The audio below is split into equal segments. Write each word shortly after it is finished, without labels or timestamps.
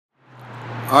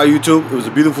Alright, YouTube, it was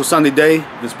a beautiful Sunday day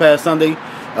this past Sunday.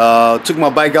 Took my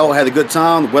bike out, had a good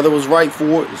time. The weather was right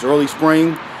for it. It's early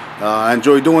spring. I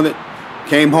enjoyed doing it.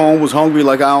 Came home, was hungry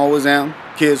like I always am.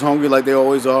 Kids hungry like they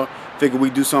always are. Figured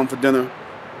we'd do something for dinner.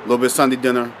 A little bit of Sunday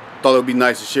dinner. Thought it would be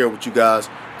nice to share with you guys.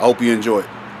 I hope you enjoy it.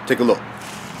 Take a look.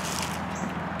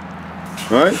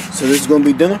 Alright, so this is going to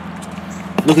be dinner.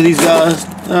 Look at these guys.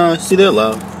 See, they're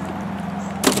alive.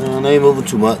 They ain't moving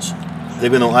too much. They've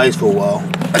been on ice for a while.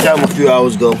 I got them a few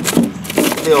hours ago.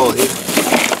 They're all here.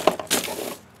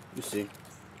 You see.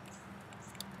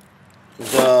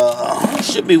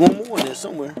 Should be one more in there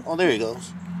somewhere. Oh, there he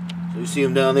goes. So you see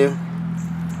him down there?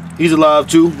 He's alive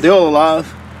too. They're all alive.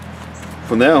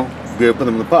 For now, we're gonna put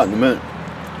them in the pot in a minute.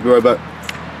 Be right back.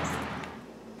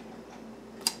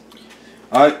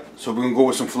 Alright, so we're gonna go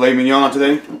with some filet mignon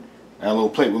today. Add a little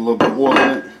plate with a little bit of oil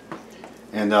in it.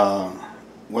 And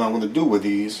what I'm gonna do with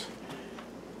these,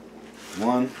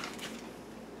 1,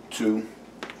 2,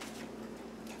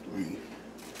 3.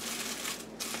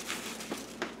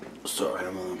 Sorry,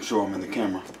 I'm sure I'm in the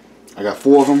camera. I got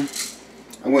 4 of them.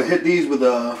 I'm gonna hit these with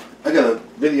I got a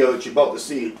video that you're about to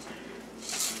see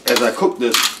as I cook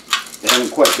this. I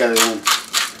haven't quite got it on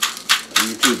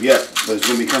YouTube yet, but it's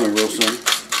gonna be coming real soon.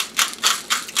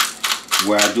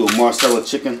 Where I do a Marsala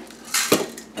chicken,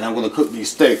 and I'm gonna cook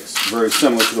these steaks very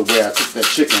similar to the way I cook that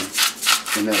chicken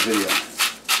in that video.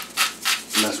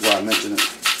 And that's why I mentioned it.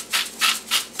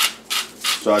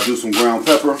 So I do some ground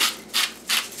pepper.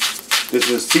 This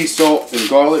is sea salt and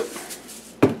garlic.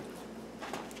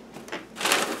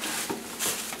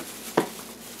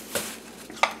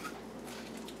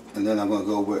 And then I'm going to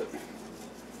go with a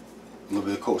little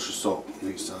bit of kosher salt on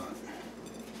each side.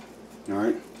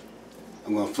 Alright.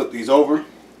 I'm going to flip these over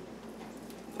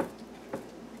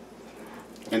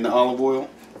in the olive oil.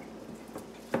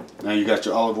 Now you got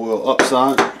your olive oil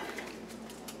upside.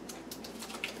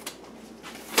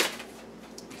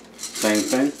 Same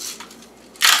thing.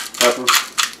 Pepper.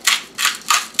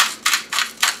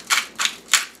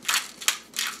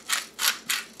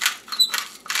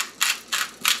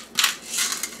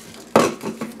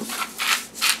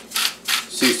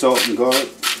 Sea salt and garlic.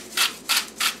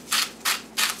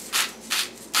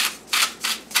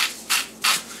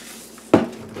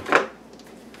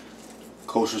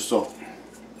 Kosher salt.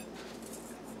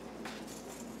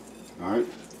 Alright.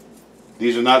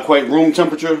 These are not quite room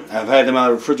temperature. I've had them out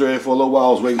of the refrigerator for a little while.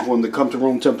 I was waiting for them to come to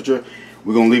room temperature.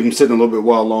 We're going to leave them sitting a little bit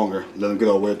while longer. Let them get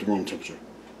all the way up to room temperature.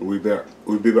 We'll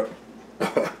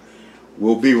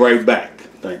be right back.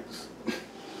 Thanks.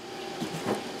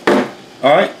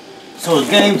 Alright. So it's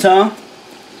game time.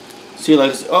 See,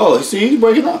 like, oh, see, he's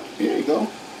breaking up. Here you go.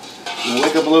 I'll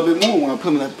wake up a little bit more when I put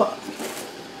them in that pot.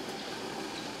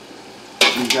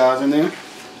 These guys in there.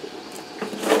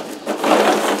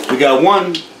 We got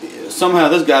one. Somehow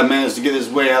this guy managed to get his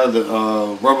way out of the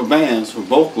rubber bands for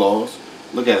both claws.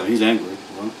 Look at him, he's angry.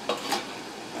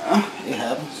 It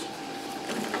happens.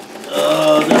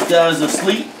 This guy's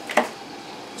asleep.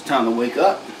 It's time to wake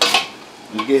up.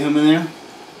 Let's get him in there.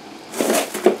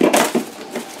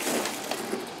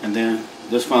 And then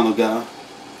this final guy.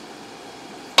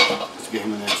 Let's get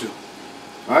him in there too.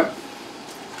 Alright.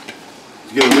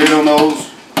 Let's get a lid on those.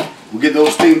 We'll get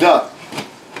those steamed up.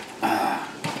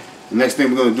 The next thing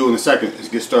we're going to do in a second is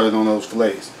get started on those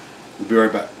fillets. We'll be right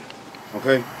back.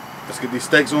 Okay, let's get these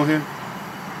steaks on here.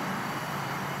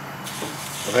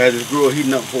 I've had this grill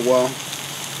heating up for a while.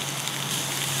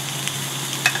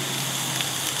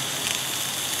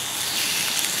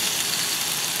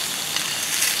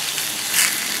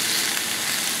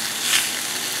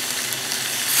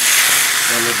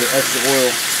 Got a little bit extra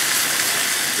oil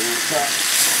on top.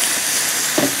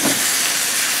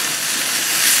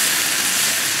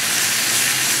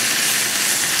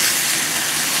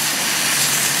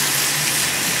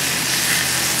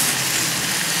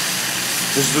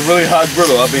 This is a really hot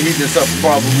griddle. I've been heating this up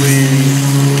for probably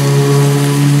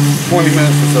 20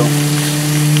 minutes or so.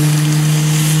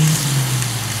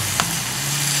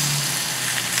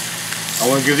 I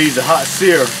want to give these a hot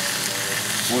sear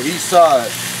on each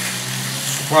side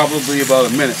for probably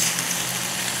about a minute.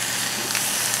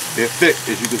 They're thick,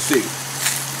 as you can see.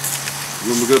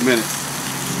 Give them a good minute.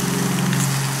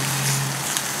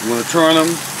 You want to turn them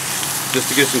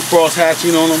just to get some cross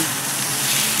hatching on them.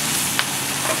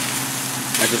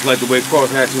 I just like the way cross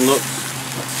hatching looks.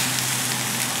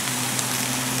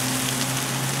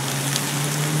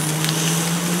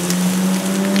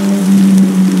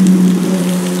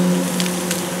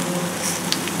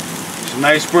 It's a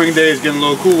nice spring day. It's getting a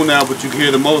little cool now, but you can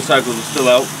hear the motorcycles are still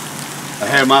out. I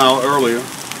had mine out earlier.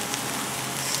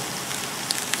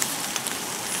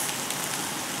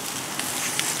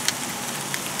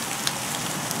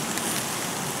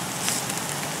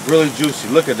 Really juicy.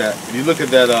 Look at that. If you look at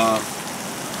that,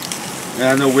 and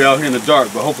I know we're out here in the dark,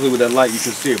 but hopefully with that light you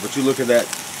can see it. But you look at that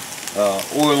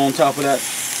oil on top of that,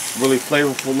 really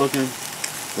flavorful looking.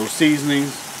 Those seasonings,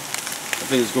 I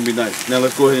think it's gonna be nice. Now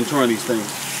let's go ahead and turn these things.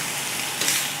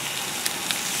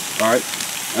 All right,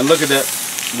 and look at that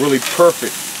really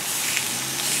perfect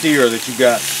sear that you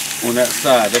got on that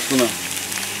side. That's gonna,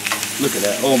 look at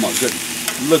that. Oh my goodness.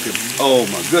 Look at, oh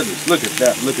my goodness. Look at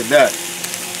that. Look at that.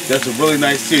 That's a really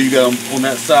nice sear you got on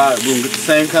that side. We're gonna get the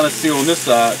same kind of sear on this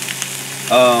side.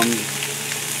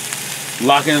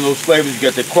 Locking in those flavors. You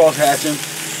got the cross hatching,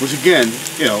 which again,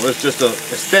 you know, it's just a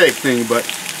aesthetic thing, but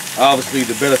obviously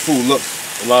the better food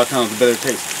looks, a lot of times the better it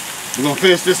tastes. We're gonna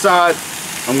finish this side.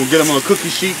 I'm gonna get them on a cookie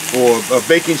sheet or a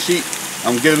baking sheet.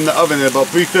 I'm gonna get them in the oven at about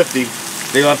 350.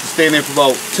 They'll have to stay in there for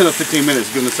about 10 or 15 minutes,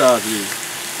 given the size it is.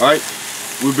 All right,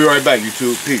 we'll be right back,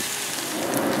 YouTube. Peace.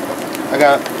 I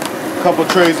got a couple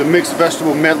trays of mixed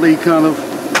vegetable medley kind of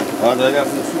that I got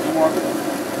from the supermarket.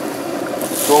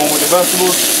 Going with the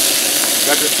vegetables.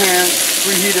 Got the pan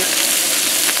preheated.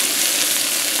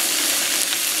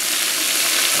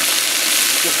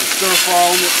 Just a stir fry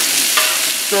on it.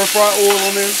 Stir fry oil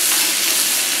on there.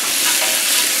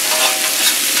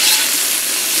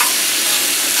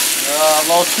 I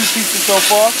lost 2 pieces so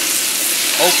far.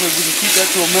 Hopefully we can keep that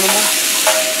to a minimum.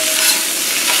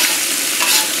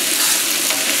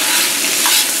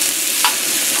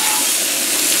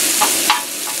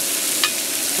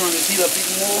 Turn the heat up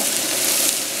even more.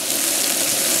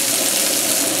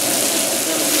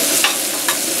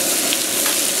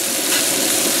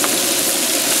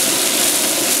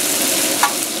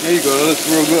 There you go, that looks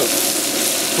real good.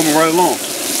 Coming right along.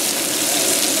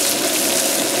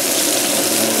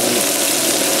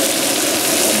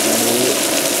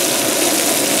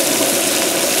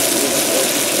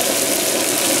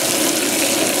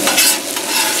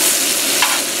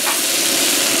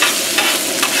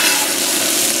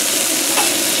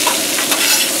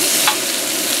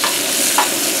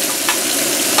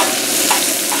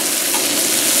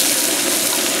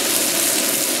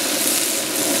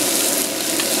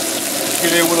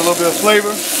 Get in with a little bit of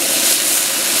flavor.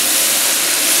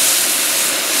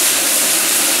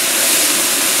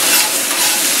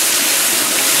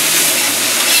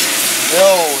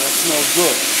 Oh, that smells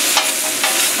good.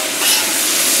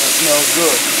 That smells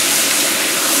good.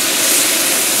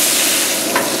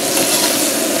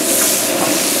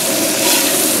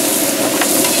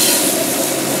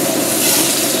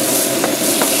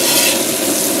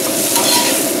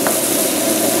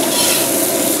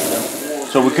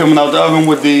 So we're coming out the oven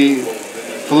with the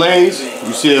fillets.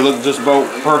 You see they look just about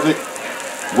perfect.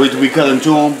 Wait till we cut into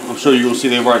them. I'm sure you're gonna see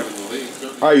they're right.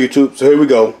 All right, YouTube. So here we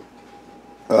go.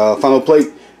 Final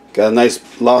plate. Got a nice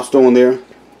lobster on there,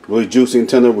 really juicy and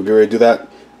tender. We're getting ready to do that.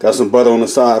 Got some butter on the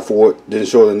side for it. Didn't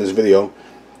show it in this video.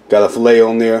 Got a fillet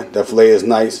on there. That fillet is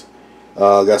nice.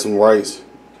 Got some rice.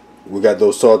 We got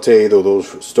those sauteed or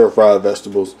those stir-fried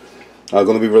vegetables.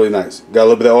 Gonna be really nice. Got a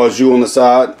little bit of au jus on the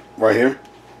side right here.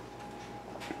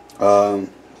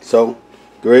 So,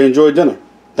 get ready to enjoy dinner.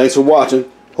 Thanks for watching.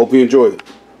 Hope you enjoyed it.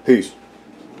 Peace.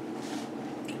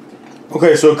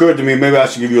 Okay, so it occurred to me maybe I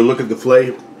should give you a look at the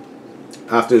filet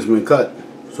after it's been cut.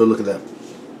 So look at that.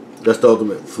 That's the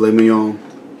ultimate filet mignon.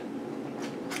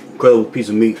 Incredible piece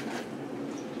of meat.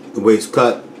 The way it's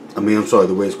cut, the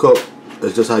way it's cooked,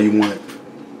 that's just how you want it.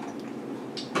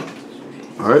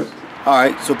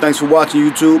 Alright, so thanks for watching,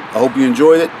 YouTube. I hope you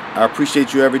enjoyed it. I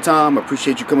appreciate you every time. I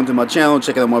appreciate you coming to my channel,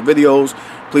 checking out my videos.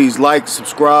 Please like,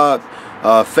 subscribe,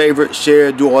 favorite,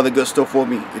 share, do all the good stuff for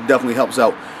me. It definitely helps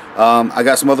out. I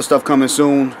got some other stuff coming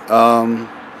soon.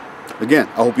 Again,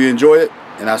 I hope you enjoyed it,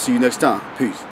 and I'll see you next time. Peace.